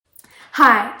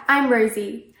Hi, I'm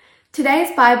Rosie.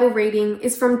 Today's Bible reading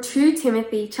is from 2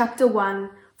 Timothy chapter 1,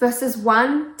 verses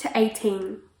 1 to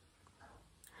 18.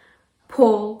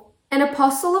 Paul, an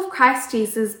apostle of Christ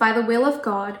Jesus by the will of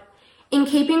God, in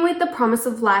keeping with the promise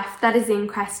of life that is in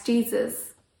Christ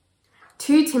Jesus.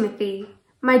 To Timothy,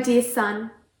 my dear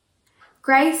son,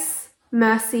 grace,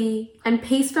 mercy, and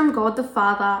peace from God the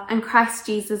Father and Christ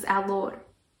Jesus our Lord.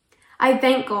 I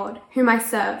thank God, whom I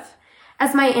serve,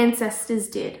 as my ancestors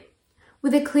did,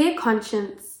 with a clear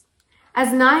conscience.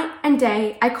 As night and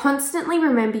day, I constantly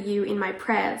remember you in my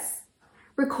prayers.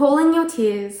 Recalling your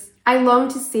tears, I long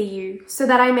to see you so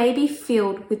that I may be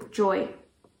filled with joy.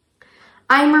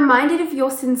 I am reminded of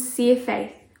your sincere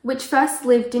faith, which first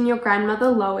lived in your grandmother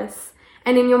Lois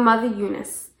and in your mother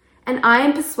Eunice, and I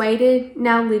am persuaded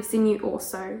now lives in you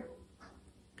also.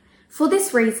 For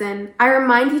this reason, I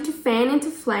remind you to fan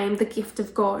into flame the gift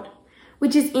of God,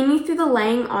 which is in you through the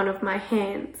laying on of my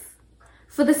hands.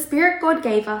 For the Spirit God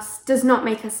gave us does not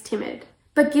make us timid,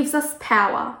 but gives us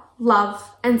power,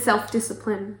 love, and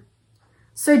self-discipline.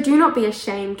 So do not be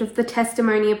ashamed of the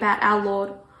testimony about our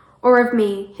Lord, or of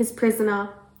me, his prisoner.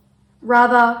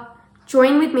 Rather,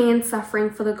 join with me in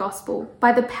suffering for the gospel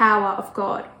by the power of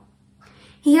God.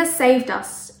 He has saved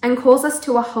us and calls us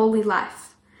to a holy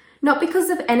life, not because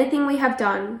of anything we have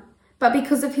done, but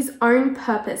because of his own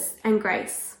purpose and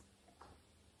grace.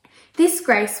 This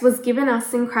grace was given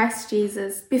us in Christ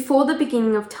Jesus before the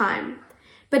beginning of time,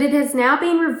 but it has now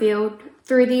been revealed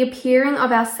through the appearing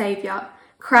of our Saviour,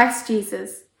 Christ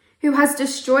Jesus, who has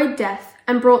destroyed death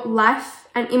and brought life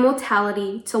and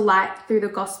immortality to light through the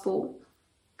gospel.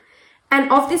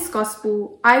 And of this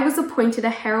gospel I was appointed a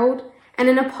herald and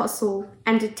an apostle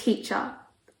and a teacher.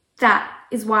 That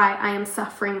is why I am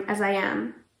suffering as I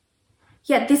am.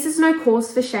 Yet this is no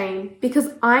cause for shame, because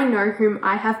I know whom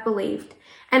I have believed,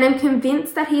 and am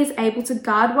convinced that he is able to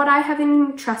guard what I have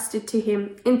entrusted to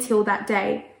him until that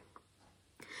day.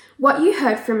 What you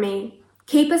heard from me,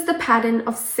 keep as the pattern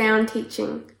of sound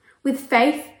teaching, with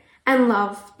faith and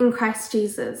love in Christ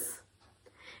Jesus.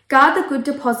 Guard the good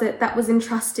deposit that was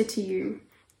entrusted to you.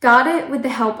 Guard it with the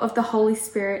help of the Holy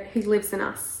Spirit who lives in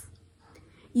us.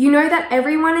 You know that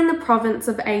everyone in the province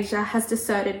of Asia has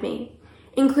deserted me,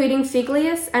 including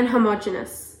Phygelus and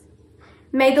Hermogenes.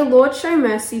 May the Lord show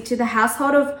mercy to the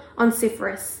household of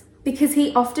Onesiphorus, because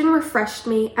he often refreshed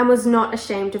me and was not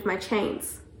ashamed of my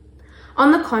chains.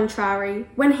 On the contrary,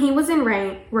 when he was in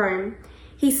Rome,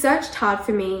 he searched hard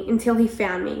for me until he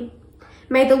found me.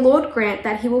 May the Lord grant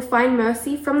that he will find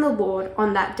mercy from the Lord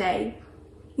on that day.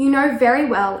 You know very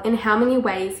well in how many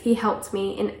ways he helped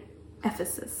me in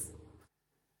Ephesus.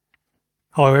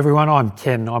 Hello everyone, I'm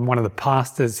Ken. I'm one of the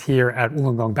pastors here at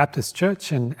Wollongong Baptist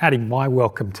Church, and adding my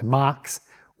welcome to Mark's.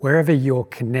 Wherever you're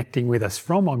connecting with us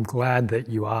from, I'm glad that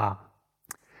you are.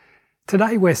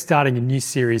 Today we're starting a new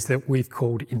series that we've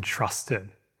called Entrusted.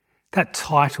 That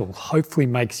title hopefully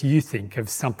makes you think of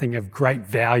something of great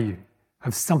value,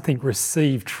 of something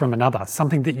received from another,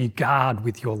 something that you guard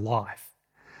with your life.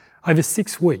 Over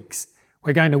 6 weeks,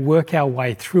 we're going to work our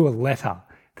way through a letter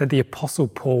that the Apostle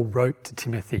Paul wrote to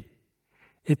Timothy.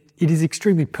 It is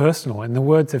extremely personal, and the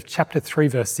words of chapter 3,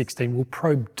 verse 16 will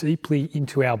probe deeply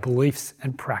into our beliefs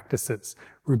and practices,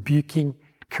 rebuking,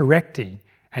 correcting,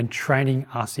 and training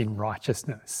us in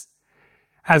righteousness.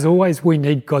 As always, we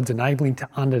need God's enabling to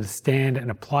understand and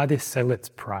apply this, so let's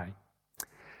pray.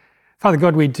 Father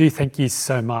God, we do thank you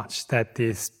so much that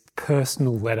this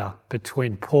personal letter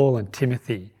between Paul and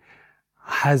Timothy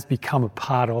has become a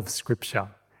part of Scripture,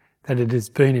 that it has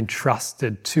been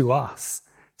entrusted to us,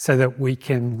 so that we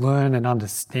can learn and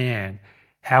understand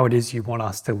how it is you want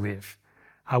us to live.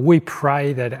 We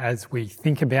pray that as we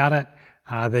think about it,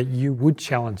 that you would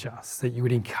challenge us, that you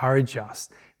would encourage us,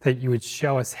 that you would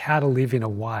show us how to live in a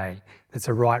way that's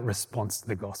a right response to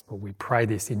the gospel. We pray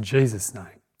this in Jesus'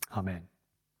 name. Amen.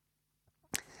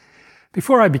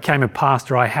 Before I became a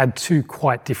pastor, I had 2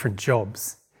 quite different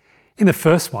jobs. In the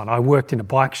first one, I worked in a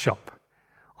bike shop.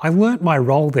 I learnt my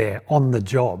role there on the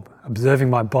job,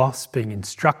 observing my boss, being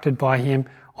instructed by him,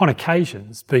 on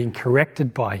occasions being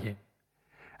corrected by him.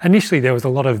 Initially, there was a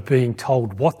lot of being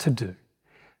told what to do,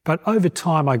 but over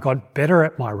time I got better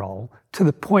at my role to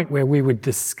the point where we would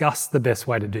discuss the best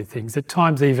way to do things, at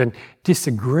times even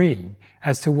disagreeing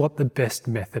as to what the best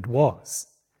method was.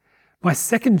 My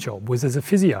second job was as a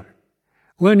physio.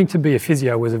 Learning to be a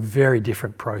physio was a very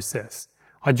different process.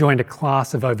 I joined a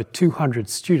class of over 200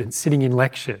 students sitting in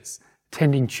lectures,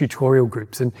 attending tutorial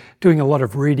groups and doing a lot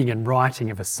of reading and writing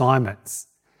of assignments.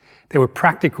 There were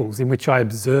practicals in which I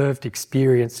observed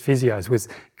experienced physios, was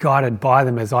guided by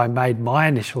them as I made my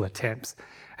initial attempts,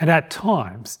 and at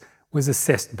times was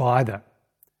assessed by them.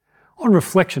 On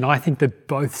reflection, I think that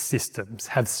both systems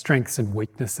have strengths and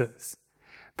weaknesses.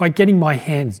 By getting my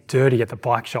hands dirty at the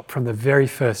bike shop from the very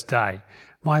first day,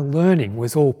 my learning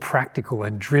was all practical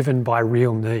and driven by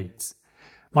real needs.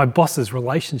 My boss's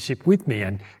relationship with me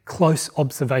and close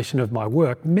observation of my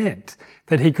work meant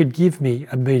that he could give me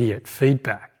immediate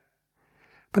feedback.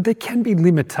 But there can be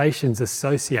limitations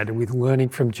associated with learning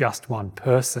from just one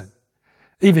person.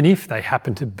 Even if they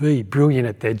happen to be brilliant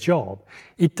at their job,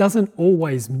 it doesn't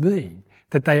always mean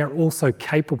that they are also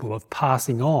capable of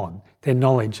passing on their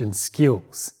knowledge and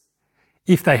skills.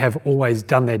 If they have always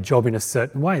done their job in a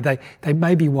certain way, they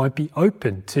maybe won't be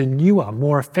open to newer,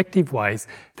 more effective ways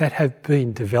that have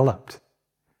been developed.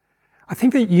 I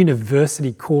think that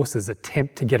university courses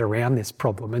attempt to get around this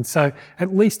problem, and so,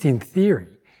 at least in theory,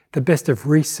 the best of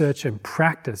research and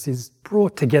practice is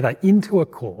brought together into a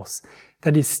course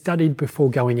that is studied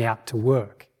before going out to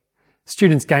work.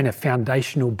 Students gain a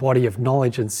foundational body of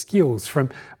knowledge and skills from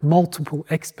multiple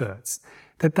experts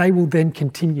that they will then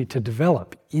continue to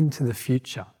develop into the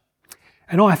future.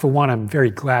 And I, for one, am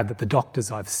very glad that the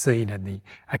doctors I've seen and the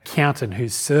accountant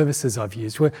whose services I've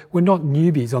used were not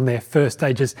newbies on their first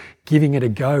day just giving it a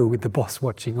go with the boss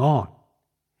watching on.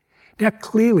 Now,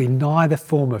 clearly, neither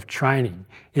form of training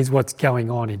is what's going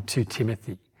on in 2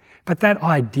 Timothy, but that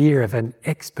idea of an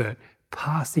expert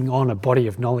passing on a body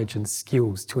of knowledge and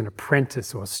skills to an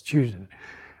apprentice or a student,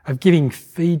 of giving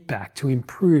feedback to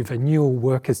improve a newer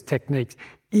worker's techniques,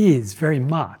 is very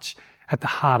much at the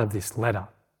heart of this letter.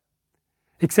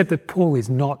 Except that Paul is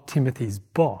not Timothy's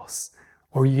boss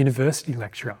or a university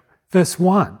lecturer. Verse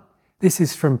 1, this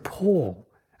is from Paul,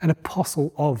 an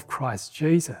apostle of Christ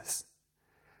Jesus.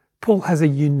 Paul has a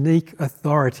unique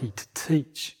authority to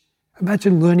teach.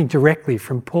 Imagine learning directly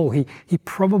from Paul. He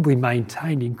probably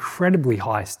maintained incredibly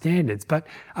high standards, but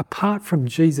apart from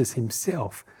Jesus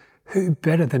himself, who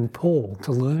better than Paul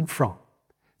to learn from?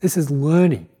 This is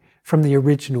learning from the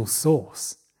original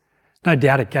source. No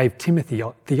doubt it gave Timothy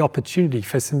the opportunity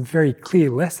for some very clear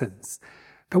lessons,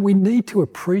 but we need to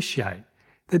appreciate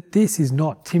that this is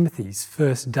not Timothy's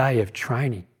first day of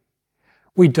training.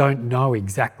 We don't know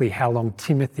exactly how long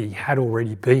Timothy had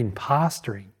already been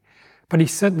pastoring, but he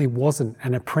certainly wasn't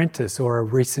an apprentice or a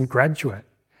recent graduate.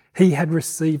 He had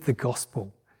received the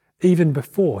gospel even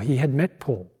before he had met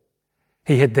Paul.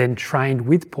 He had then trained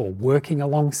with Paul, working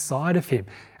alongside of him,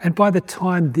 and by the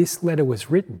time this letter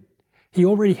was written, he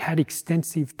already had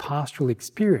extensive pastoral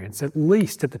experience, at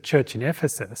least at the church in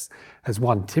Ephesus, as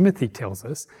 1 Timothy tells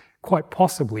us, quite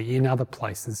possibly in other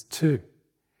places too.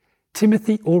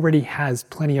 Timothy already has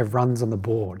plenty of runs on the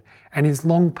board and is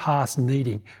long past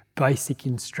needing basic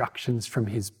instructions from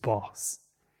his boss.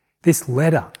 This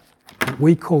letter that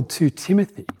we call 2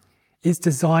 Timothy is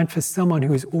designed for someone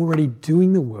who is already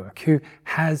doing the work, who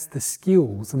has the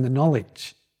skills and the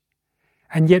knowledge.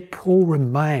 And yet Paul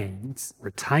retains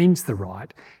the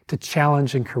right to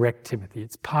challenge and correct Timothy.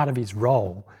 It's part of his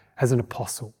role as an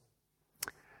apostle.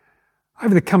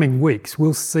 Over the coming weeks,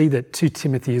 we'll see that 2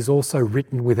 Timothy is also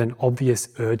written with an obvious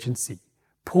urgency.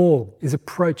 Paul is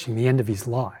approaching the end of his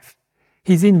life.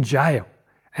 He's in jail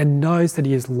and knows that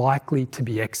he is likely to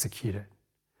be executed.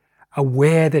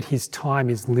 Aware that his time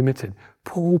is limited,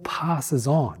 Paul passes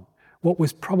on what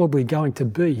was probably going to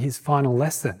be his final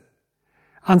lesson.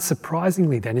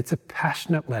 Unsurprisingly then, it's a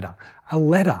passionate letter, a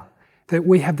letter that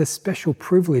we have the special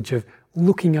privilege of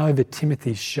looking over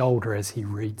Timothy's shoulder as he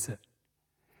reads it.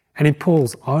 And in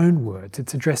Paul's own words,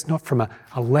 it's addressed not from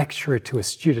a lecturer to a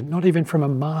student, not even from a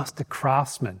master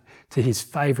craftsman to his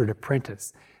favourite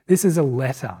apprentice. This is a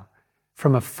letter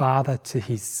from a father to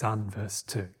his son, verse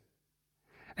 2.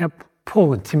 Now,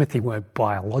 Paul and Timothy weren't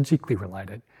biologically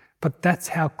related, but that's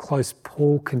how close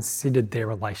Paul considered their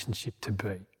relationship to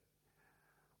be.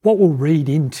 What we'll read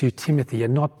into Timothy are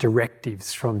not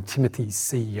directives from Timothy's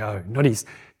CEO, not his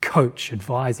coach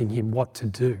advising him what to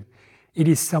do. It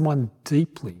is someone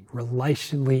deeply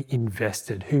relationally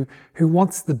invested who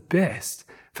wants the best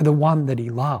for the one that he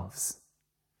loves.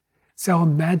 So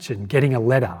imagine getting a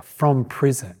letter from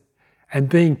prison and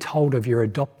being told of your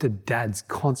adopted dad's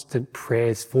constant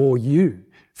prayers for you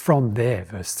from there,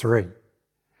 verse 3.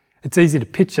 It's easy to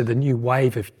picture the new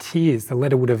wave of tears the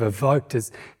letter would have evoked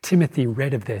as Timothy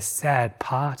read of their sad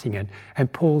parting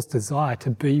and Paul's desire to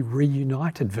be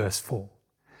reunited, verse 4.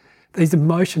 These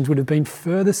emotions would have been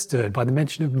further stirred by the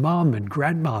mention of mum and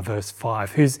grandma, verse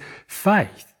 5, whose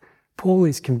faith, Paul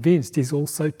is convinced, is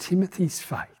also Timothy's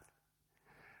faith.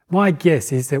 My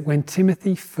guess is that when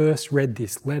Timothy first read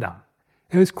this letter,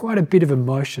 there was quite a bit of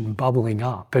emotion bubbling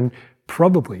up and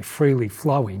probably freely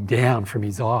flowing down from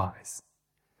his eyes.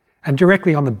 And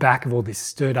directly on the back of all this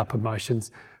stirred up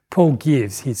emotions, Paul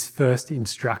gives his first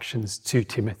instructions to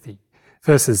Timothy,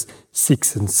 verses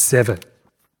 6 and 7.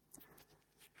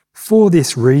 For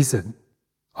this reason,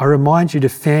 I remind you to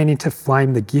fan into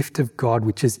flame the gift of God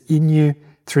which is in you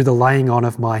through the laying on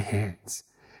of my hands.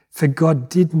 For God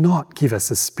did not give us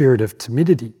a spirit of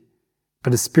timidity,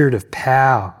 but a spirit of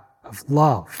power, of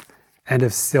love, and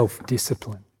of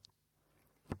self-discipline.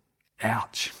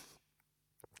 Ouch.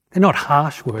 They're not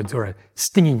harsh words or a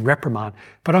stinging reprimand,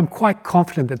 but I'm quite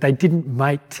confident that they didn't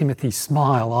make Timothy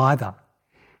smile either.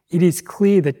 It is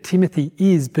clear that Timothy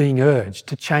is being urged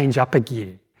to change up a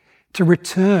gear, to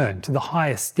return to the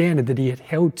highest standard that he had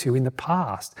held to in the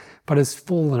past, but has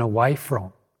fallen away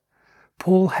from.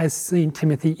 Paul has seen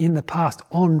Timothy in the past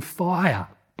on fire,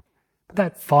 but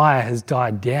that fire has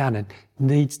died down and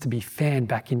needs to be fanned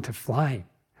back into flame.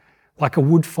 Like a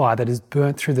wood fire that is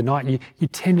burnt through the night, you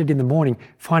tend it in the morning,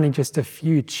 finding just a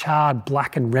few charred,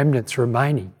 blackened remnants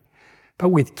remaining. But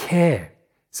with care,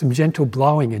 some gentle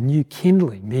blowing and new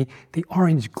kindling, the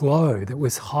orange glow that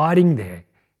was hiding there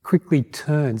quickly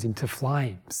turns into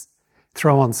flames.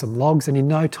 Throw on some logs and in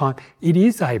no time it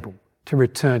is able to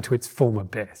return to its former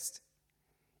best.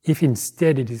 If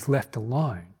instead it is left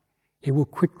alone, it will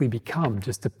quickly become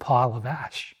just a pile of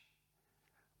ash.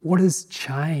 What has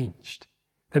changed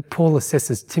that Paul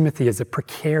assesses Timothy as a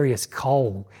precarious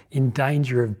coal in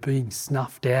danger of being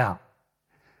snuffed out?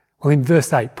 Well, in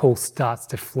verse 8, Paul starts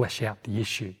to flesh out the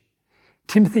issue.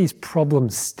 Timothy's problem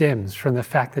stems from the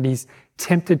fact that he's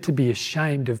tempted to be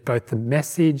ashamed of both the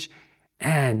message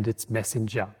and its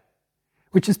messenger,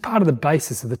 which is part of the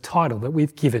basis of the title that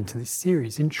we've given to this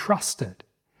series, Entrusted.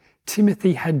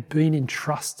 Timothy had been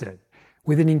entrusted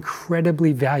with an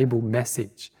incredibly valuable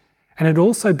message and had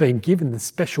also been given the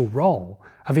special role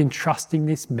of entrusting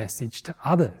this message to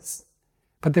others.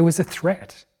 But there was a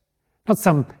threat, not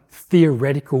some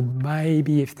theoretical,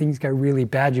 maybe if things go really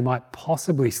bad, you might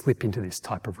possibly slip into this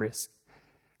type of risk.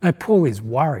 No, Paul is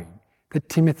worried that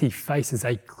Timothy faces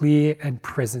a clear and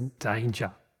present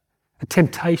danger, a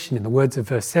temptation, in the words of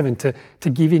verse 7, to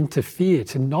give in to fear,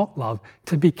 to not love,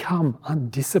 to become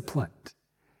undisciplined,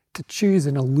 to choose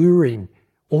an alluring,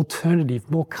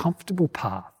 alternative, more comfortable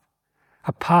path,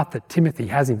 a path that Timothy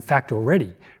has in fact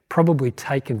already probably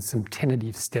taken some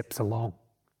tentative steps along.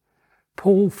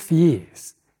 Paul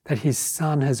fears that his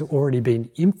son has already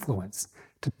been influenced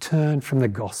to turn from the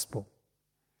gospel.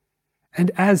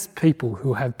 And as people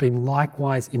who have been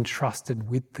likewise entrusted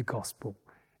with the gospel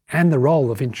and the role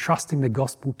of entrusting the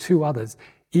gospel to others,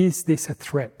 is this a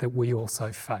threat that we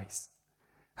also face?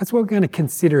 That's what we're going to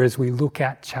consider as we look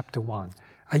at chapter 1.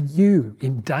 Are you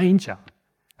in danger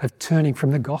of turning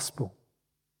from the gospel?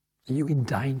 Are you in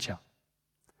danger?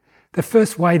 The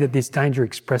first way that this danger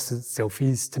expresses itself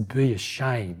is to be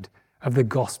ashamed of the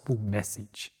gospel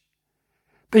message.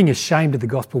 Being ashamed of the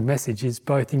gospel message is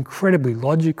both incredibly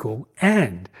logical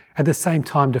and at the same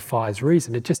time defies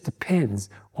reason. It just depends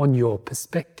on your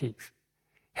perspective.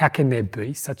 How can there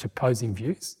be such opposing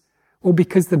views? Well,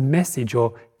 because the message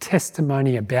or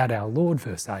testimony about our Lord,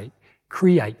 verse 8,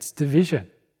 creates division.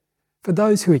 For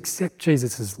those who accept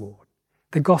Jesus as Lord,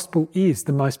 the gospel is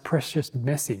the most precious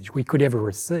message we could ever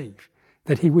receive,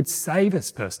 that he would save us,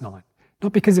 verse 9,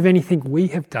 not because of anything we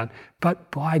have done,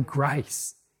 but by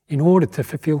grace, in order to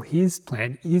fulfill his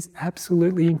plan, is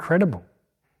absolutely incredible.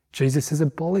 Jesus has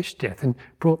abolished death and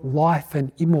brought life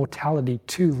and immortality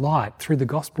to light through the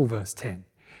gospel, verse 10.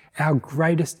 Our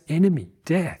greatest enemy,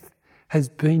 death, has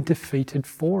been defeated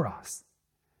for us.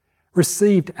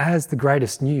 Received as the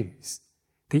greatest news,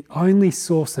 the only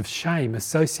source of shame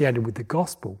associated with the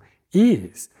gospel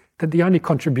is that the only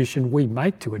contribution we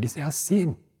make to it is our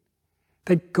sin.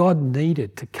 That God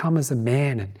needed to come as a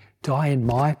man and die in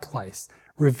my place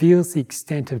reveals the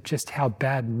extent of just how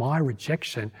bad my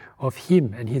rejection of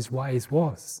him and his ways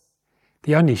was.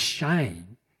 The only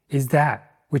shame is that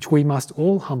which we must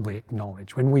all humbly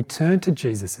acknowledge when we turn to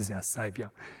Jesus as our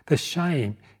Saviour, the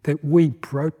shame that we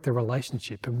broke the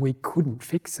relationship and we couldn't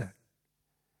fix it.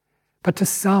 But to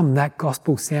some, that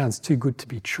gospel sounds too good to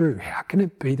be true. How can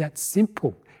it be that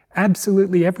simple?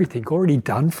 Absolutely everything already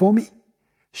done for me?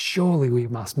 Surely we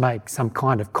must make some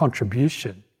kind of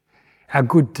contribution. Our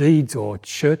good deeds or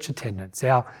church attendance,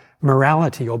 our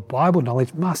morality or Bible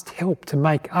knowledge must help to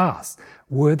make us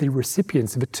worthy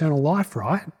recipients of eternal life,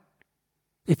 right?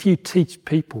 If you teach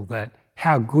people that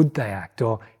how good they act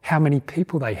or how many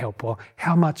people they help or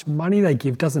how much money they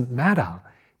give doesn't matter,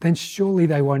 then surely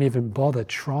they won't even bother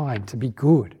trying to be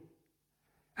good.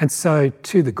 And so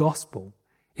to the gospel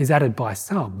is added by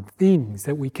some things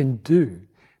that we can do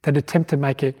that attempt to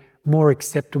make it more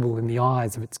acceptable in the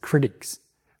eyes of its critics,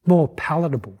 more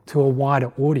palatable to a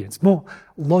wider audience, more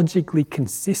logically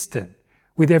consistent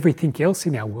with everything else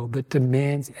in our world that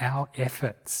demands our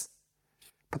efforts.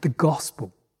 But the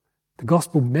gospel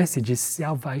message is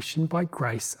salvation by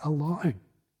grace alone.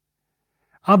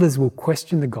 Others will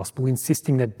question the gospel,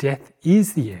 insisting that death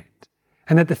is the end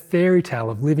and that the fairy tale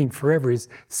of living forever is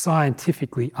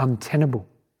scientifically untenable.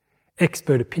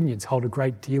 Expert opinions hold a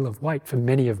great deal of weight for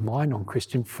many of my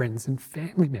non-Christian friends and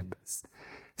family members.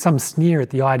 Some sneer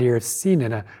at the idea of sin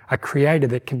and a creator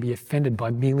that can be offended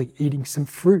by merely eating some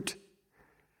fruit.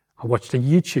 I watched a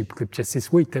YouTube clip just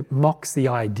this week that mocks the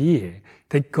idea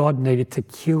that God needed to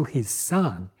kill his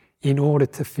son in order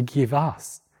to forgive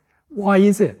us. Why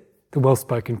is it, the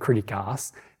well-spoken critic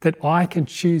asks, that I can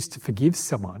choose to forgive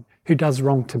someone who does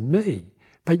wrong to me,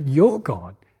 but your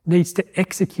God needs to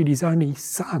execute his only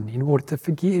son in order to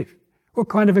forgive? What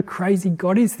kind of a crazy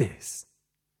God is this?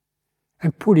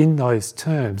 And put in those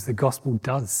terms, the gospel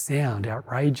does sound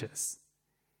outrageous.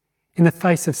 In the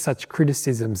face of such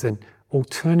criticisms and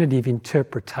alternative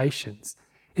interpretations,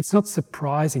 it's not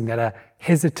surprising that a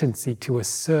hesitancy to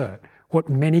assert what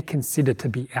many consider to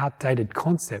be outdated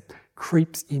concept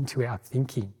creeps into our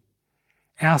thinking.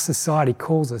 Our society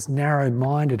calls us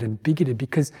narrow-minded and bigoted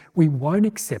because we won't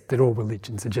accept that all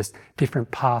religions are just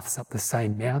different paths up the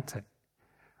same mountain.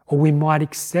 Or we might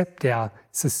accept our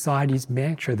society's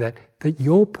mantra that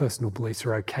your personal beliefs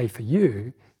are okay for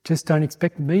you, just don't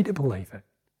expect me to believe it.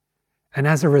 And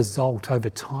as a result, over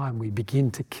time, we begin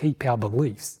to keep our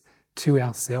beliefs to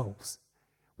ourselves.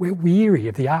 We're weary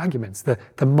of the arguments, the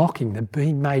mocking, the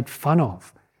being made fun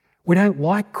of. We don't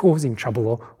like causing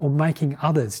trouble or making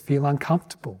others feel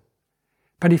uncomfortable.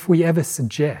 But if we ever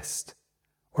suggest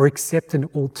or accept an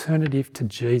alternative to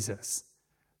Jesus,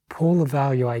 Paul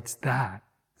evaluates that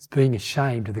as being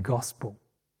ashamed of the gospel.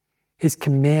 His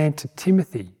command to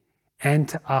Timothy and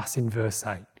to us in verse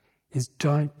 8 is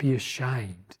don't be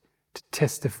ashamed to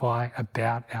testify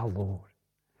about our Lord.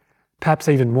 Perhaps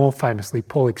even more famously,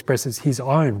 Paul expresses his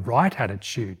own right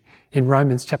attitude in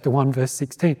Romans chapter 1, verse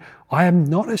 16. I am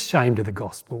not ashamed of the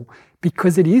gospel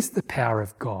because it is the power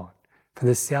of God for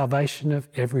the salvation of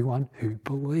everyone who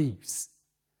believes.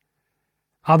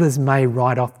 Others may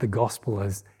write off the gospel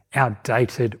as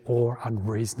outdated or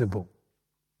unreasonable.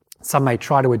 Some may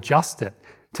try to adjust it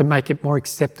to make it more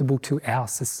acceptable to our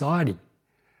society.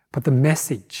 But the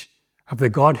message of the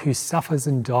God who suffers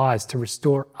and dies to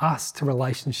restore us to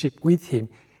relationship with him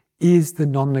is the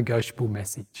non-negotiable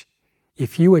message.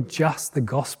 If you adjust the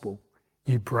gospel,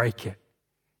 you break it.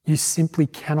 You simply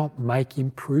cannot make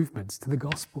improvements to the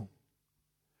gospel.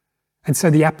 And so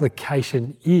the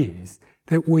application is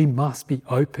that we must be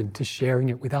open to sharing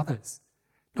it with others,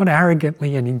 not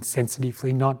arrogantly and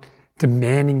insensitively, not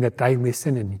demanding that they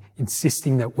listen and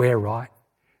insisting that we're right,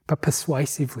 but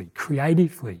persuasively,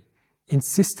 creatively,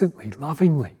 insistently,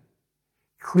 lovingly.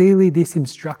 Clearly, this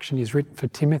instruction is written for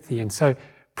Timothy and so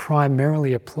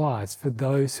primarily applies for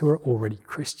those who are already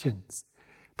Christians.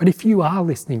 But if you are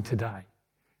listening today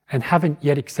and haven't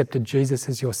yet accepted Jesus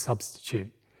as your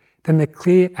substitute, then the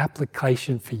clear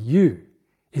application for you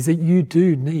is that you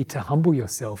do need to humble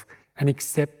yourself and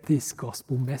accept this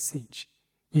gospel message.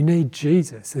 You need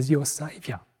Jesus as your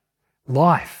Saviour.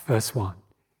 Life, verse 1,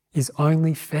 is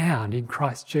only found in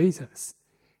Christ Jesus.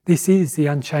 This is the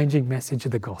unchanging message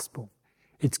of the gospel.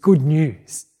 It's good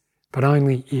news, but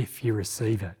only if you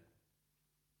receive it.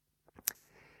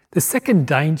 The second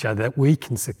danger that we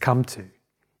can succumb to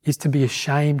is to be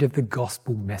ashamed of the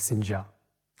gospel messenger.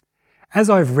 As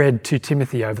I've read 2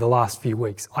 Timothy over the last few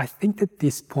weeks, I think that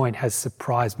this point has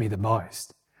surprised me the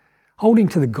most. Holding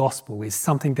to the gospel is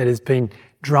something that has been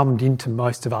drummed into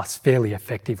most of us fairly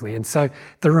effectively, and so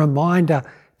the reminder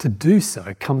to do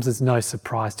so comes as no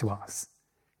surprise to us.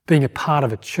 Being a part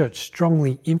of a church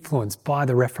strongly influenced by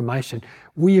the Reformation,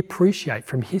 we appreciate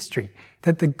from history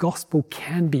that the gospel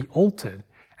can be altered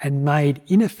and made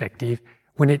ineffective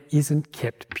when it isn't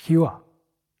kept pure.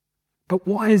 But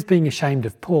why is being ashamed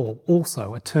of Paul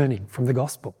also a turning from the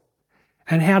gospel?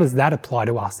 And how does that apply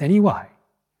to us anyway?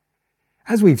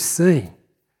 As we've seen,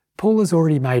 Paul has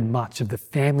already made much of the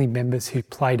family members who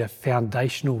played a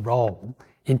foundational role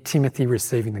in Timothy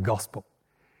receiving the gospel.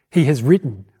 He has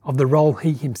written of the role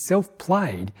he himself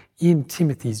played in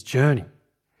Timothy's journey.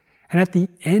 And at the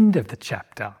end of the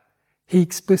chapter, he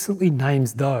explicitly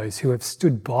names those who have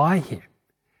stood by him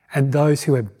and those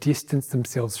who have distanced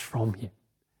themselves from him.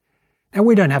 Now,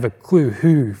 we don't have a clue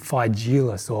who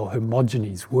Phygellus or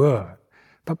Hermogenes were,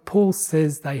 but Paul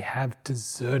says they have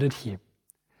deserted him.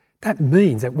 That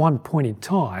means at one point in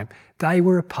time, they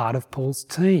were a part of Paul's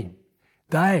team.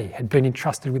 They had been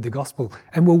entrusted with the gospel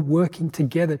and were working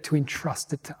together to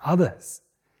entrust it to others.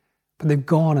 but they've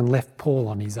gone and left Paul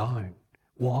on his own.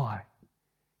 Why?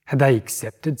 Had they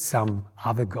accepted some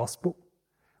other gospel?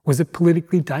 Was it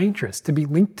politically dangerous to be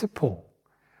linked to Paul?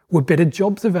 Were better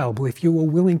jobs available if you were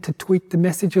willing to tweak the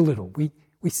message a little?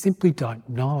 We simply don't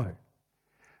know.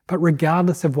 But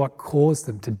regardless of what caused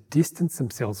them to distance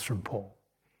themselves from Paul,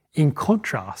 in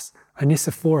contrast,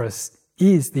 Onesiphorus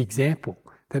is the example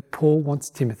that Paul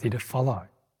wants Timothy to follow.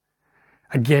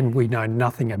 Again, we know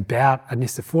nothing about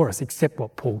Onesiphorus except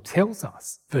what Paul tells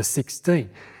us. Verse 16.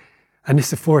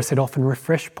 Onesiphorus had often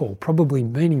refreshed Paul, probably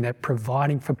meaning that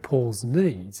providing for Paul's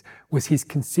needs was his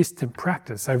consistent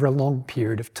practice over a long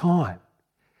period of time.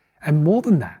 And more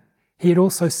than that, he had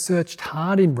also searched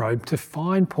hard in Rome to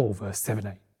find Paul, verse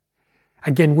 17.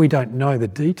 Again, we don't know the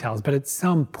details, but at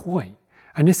some point,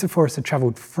 Onesiphorus had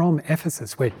travelled from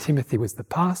Ephesus, where Timothy was the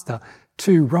pastor,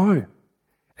 to Rome.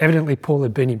 Evidently, Paul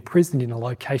had been imprisoned in a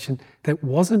location that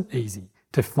wasn't easy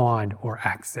to find or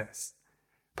access.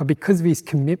 But because of his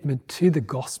commitment to the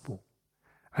gospel,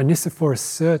 Onesiphorus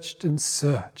searched and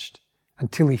searched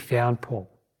until he found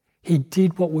Paul. He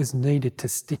did what was needed to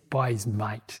stick by his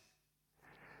mate.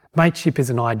 Mateship is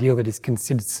an ideal that is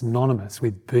considered synonymous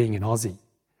with being an Aussie.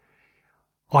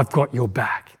 I've got your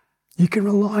back. You can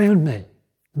rely on me.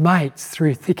 Mates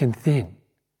through thick and thin.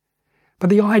 But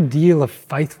the ideal of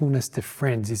faithfulness to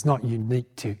friends is not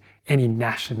unique to any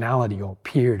nationality or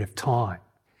period of time.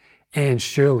 Anne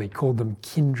Shirley called them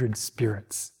kindred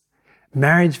spirits.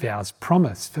 Marriage vows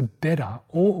promise for better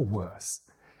or worse.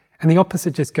 And the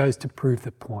opposite just goes to prove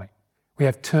the point. We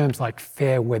have terms like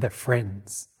fair weather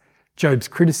friends. Job's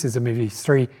criticism of his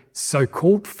 3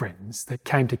 so-called friends that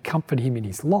came to comfort him in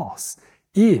his loss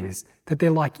is that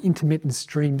they're like intermittent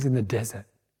streams in the desert.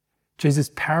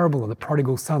 Jesus' parable of the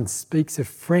prodigal son speaks of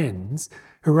friends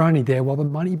who are only there while the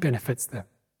money benefits them.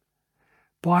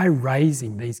 By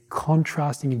raising these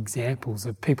contrasting examples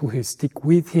of people who stick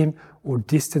with him or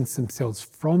distance themselves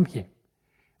from him,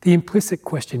 the implicit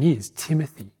question is,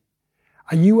 Timothy,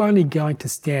 are you only going to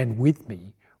stand with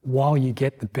me while you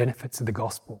get the benefits of the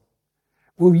gospel?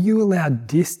 Will you allow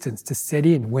distance to set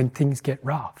in when things get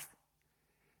rough?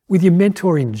 With your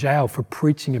mentor in jail for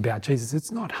preaching about Jesus,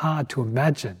 it's not hard to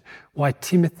imagine why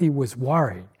Timothy was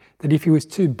worried that if he was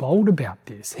too bold about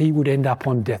this, he would end up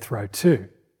on death row too.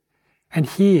 And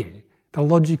here, the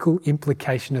logical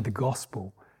implication of the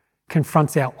gospel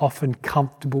confronts our often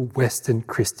comfortable Western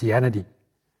Christianity.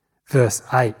 Verse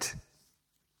 8.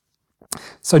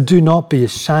 So do not be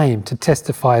ashamed to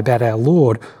testify about our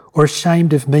Lord or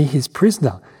ashamed of me, his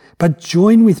prisoner, but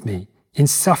join with me in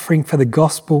suffering for the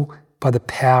gospel by the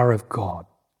power of God.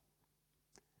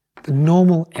 The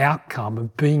normal outcome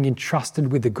of being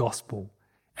entrusted with the gospel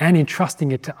and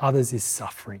entrusting it to others is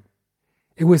suffering.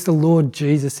 It was the Lord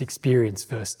Jesus' experience,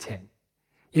 verse 10.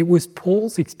 It was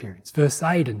Paul's experience, verse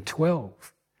 8 and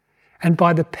 12. And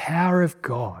by the power of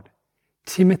God,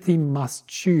 Timothy must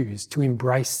choose to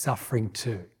embrace suffering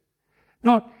too.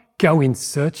 Not go in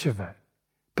search of it,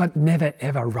 but never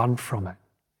ever run from it,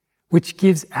 which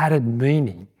gives added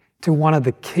meaning to one of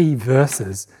the key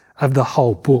verses of the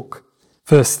whole book.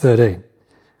 Verse 13,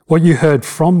 what you heard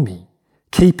from me,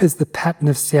 keep as the pattern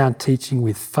of sound teaching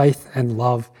with faith and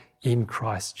love in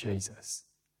Christ Jesus.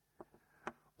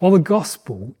 While the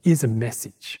gospel is a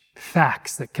message,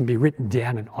 facts that can be written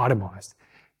down and itemised,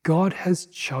 God has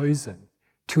chosen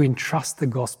to entrust the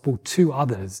gospel to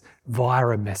others via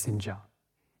a messenger.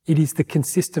 It is the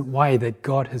consistent way that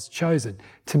God has chosen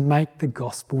to make the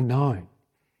gospel known.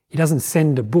 He doesn't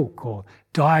send a book or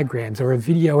diagrams or a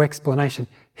video explanation.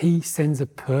 He sends a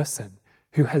person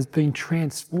who has been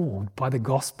transformed by the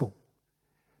gospel.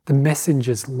 The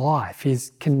messenger's life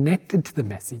is connected to the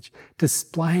message,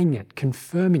 displaying it,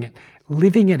 confirming it,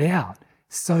 living it out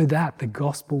so that the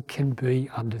gospel can be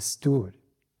understood.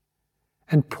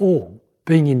 And Paul,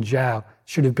 being in jail,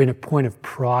 should have been a point of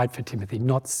pride for Timothy,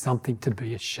 not something to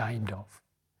be ashamed of.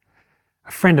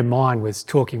 A friend of mine was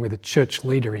talking with a church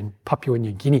leader in Papua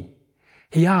New Guinea.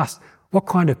 He asked what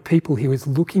kind of people he was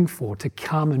looking for to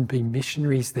come and be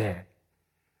missionaries there.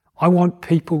 I want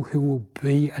people who will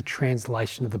be a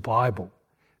translation of the Bible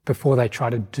before they try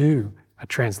to do a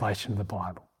translation of the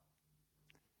Bible.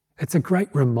 It's a great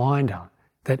reminder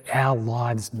that our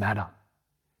lives matter,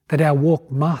 that our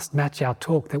walk must match our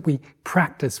talk, that we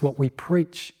practice what we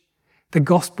preach. The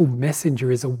gospel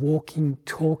messenger is a walking,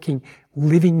 talking,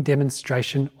 living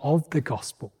demonstration of the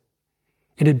gospel.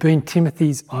 It had been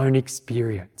Timothy's own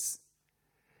experience.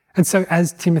 And so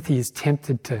as Timothy is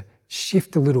tempted to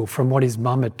shift a little from what his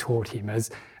mum had taught him,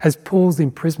 as Paul's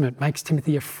imprisonment makes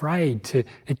Timothy afraid to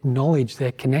acknowledge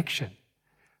their connection,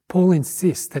 Paul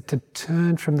insists that to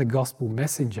turn from the gospel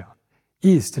messenger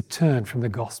is to turn from the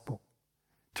gospel.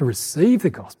 To receive the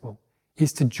gospel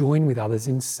is to join with others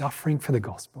in suffering for the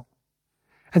gospel.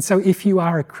 And so if you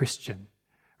are a Christian,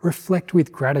 reflect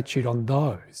with gratitude on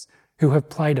those who have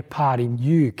played a part in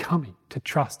you coming to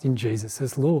trust in Jesus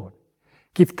as Lord.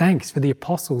 Give thanks for the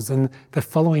apostles and the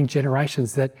following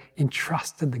generations that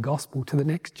entrusted the gospel to the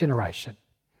next generation.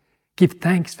 Give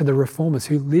thanks for the reformers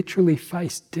who literally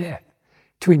faced death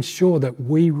to ensure that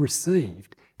we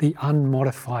received the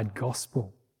unmodified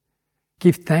gospel.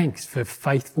 Give thanks for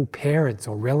faithful parents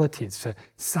or relatives, for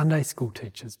Sunday school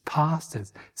teachers,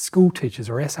 pastors, school teachers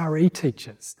or SRE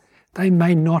teachers. They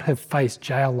may not have faced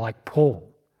jail like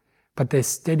Paul, but their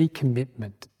steady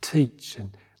commitment to teach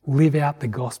and live out the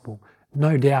gospel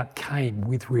no doubt came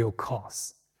with real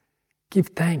costs. Give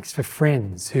thanks for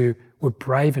friends who were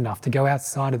brave enough to go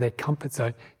outside of their comfort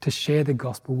zone to share the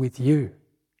gospel with you.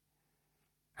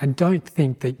 And don't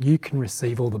think that you can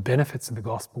receive all the benefits of the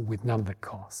gospel with none of the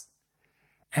costs.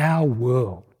 Our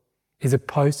world is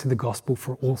opposed to the gospel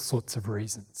for all sorts of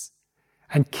reasons.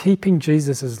 And keeping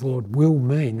Jesus as Lord will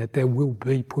mean that there will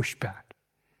be pushback.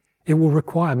 It will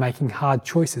require making hard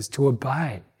choices to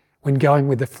obey when going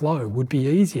with the flow would be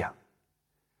easier.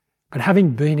 But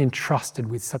having been entrusted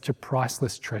with such a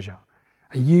priceless treasure,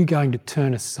 are you going to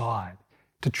turn aside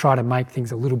to try to make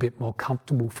things a little bit more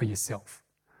comfortable for yourself?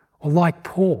 Or like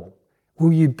Paul,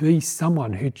 will you be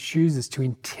someone who chooses to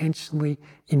intentionally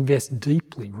invest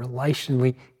deeply,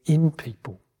 relationally in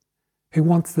people? Who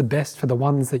wants the best for the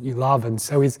ones that you love and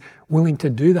so is willing to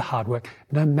do the hard work,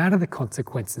 no matter the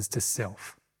consequences to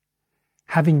self?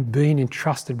 Having been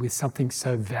entrusted with something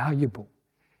so valuable,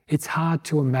 it's hard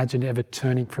to imagine ever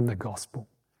turning from the gospel.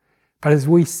 But as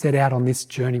we set out on this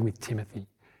journey with Timothy,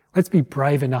 let's be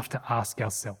brave enough to ask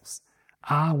ourselves,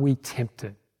 are we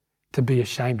tempted to be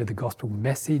ashamed of the gospel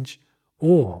message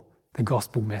or the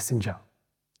gospel messenger?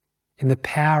 In the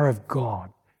power of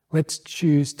God, let's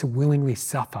choose to willingly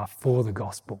suffer for the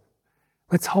gospel.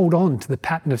 Let's hold on to the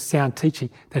pattern of sound teaching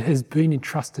that has been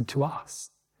entrusted to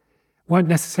us. It won't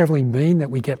necessarily mean that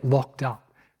we get locked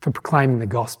up for proclaiming the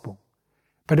gospel,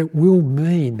 but it will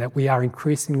mean that we are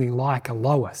increasingly like a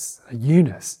Lois, a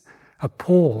Eunice, a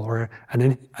Paul or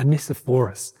an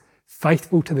Onesiphorus,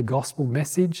 faithful to the gospel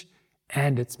message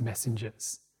and its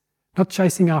messengers. Not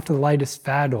chasing after the latest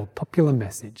fad or popular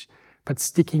message, but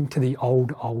sticking to the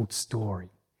old story.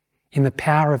 In the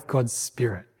power of God's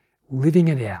Spirit, living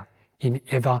it out in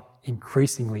ever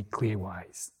increasingly clear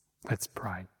ways. Let's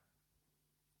pray.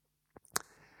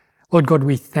 Lord God,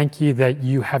 we thank you that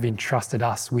you have entrusted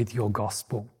us with your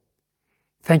gospel.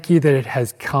 Thank you that it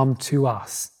has come to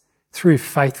us through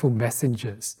faithful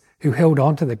messengers who held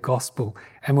on to the gospel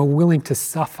and were willing to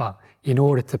suffer in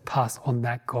order to pass on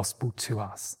that gospel to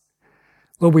us.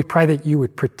 Lord, we pray that you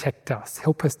would protect us.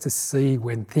 Help us to see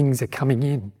when things are coming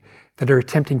in that are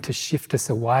attempting to shift us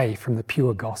away from the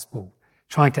pure gospel,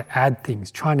 trying to add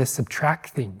things, trying to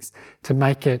subtract things to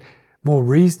make it more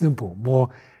reasonable,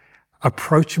 more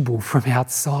approachable from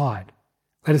outside.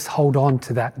 Let us hold on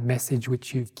to that message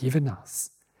which you've given us.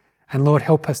 And Lord,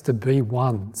 help us to be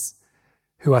ones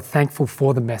who are thankful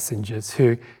for the messengers,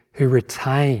 who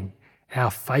retain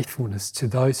our faithfulness to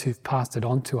those who've passed it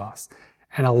on to us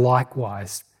and are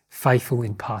likewise faithful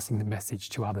in passing the message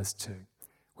to others too.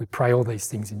 We pray all these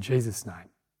things in Jesus' name.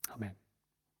 Amen.